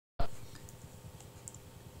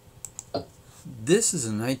This is a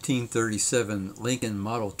 1937 Lincoln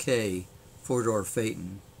Model K four-door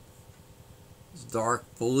Phaeton. It's dark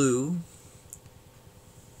blue,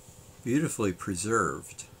 beautifully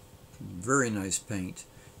preserved, very nice paint.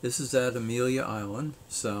 This is at Amelia Island,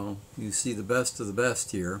 so you see the best of the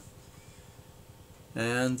best here.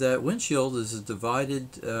 And that windshield is a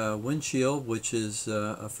divided windshield, which is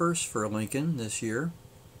a first for Lincoln this year.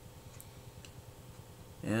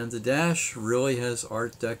 And the dash really has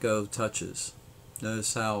Art Deco touches.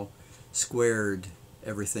 Notice how squared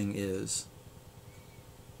everything is.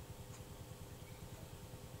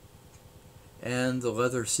 And the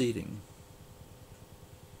leather seating.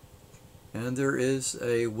 And there is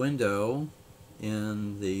a window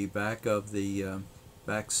in the back of the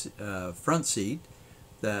front seat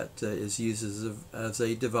that is used as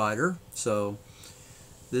a divider. So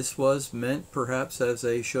this was meant perhaps as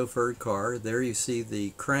a chauffeured car. There you see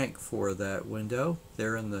the crank for that window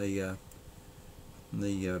there in the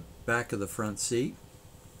back of the front seat.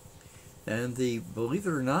 And believe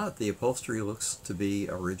it or not, the upholstery looks to be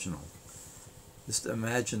original. Just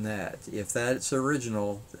imagine that. If that's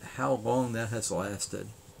original, how long that has lasted.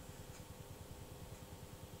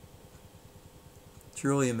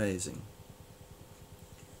 Truly amazing.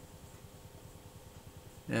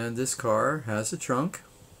 And this car has a trunk.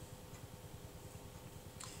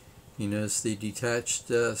 You notice the detached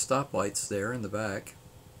stoplights there in the back.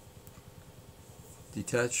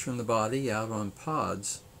 Detached from the body, out on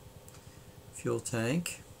pods. Fuel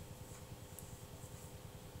tank.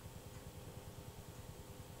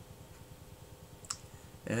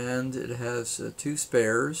 And it has two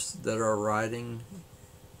spares that are riding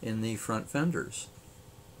in the front fenders.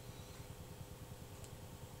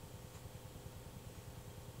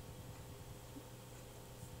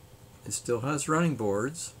 It still has running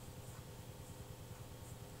boards.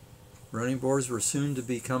 Running boards were soon to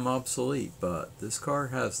become obsolete, but this car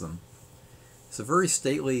has them. It's a very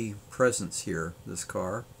stately presence here, this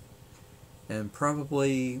car, and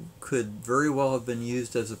probably could very well have been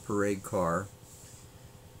used as a parade car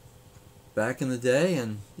back in the day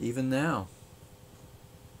and even now.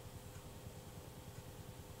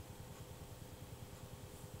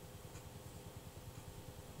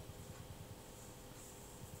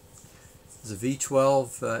 It's a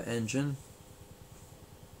V12 engine.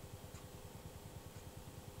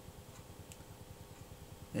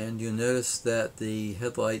 And you'll notice that the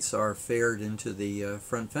headlights are faired into the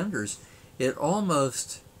front fenders. It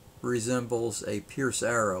almost resembles a Pierce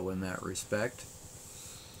Arrow in that respect.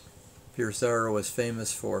 Pierce Arrow was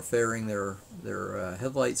famous for fairing their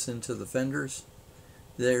headlights into the fenders.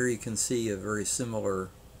 There you can see a very similar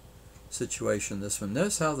situation. This one.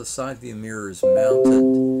 Notice how the side view mirror is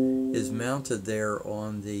mounted there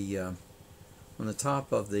on the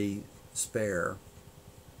top of the spare.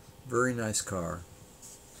 Very nice car.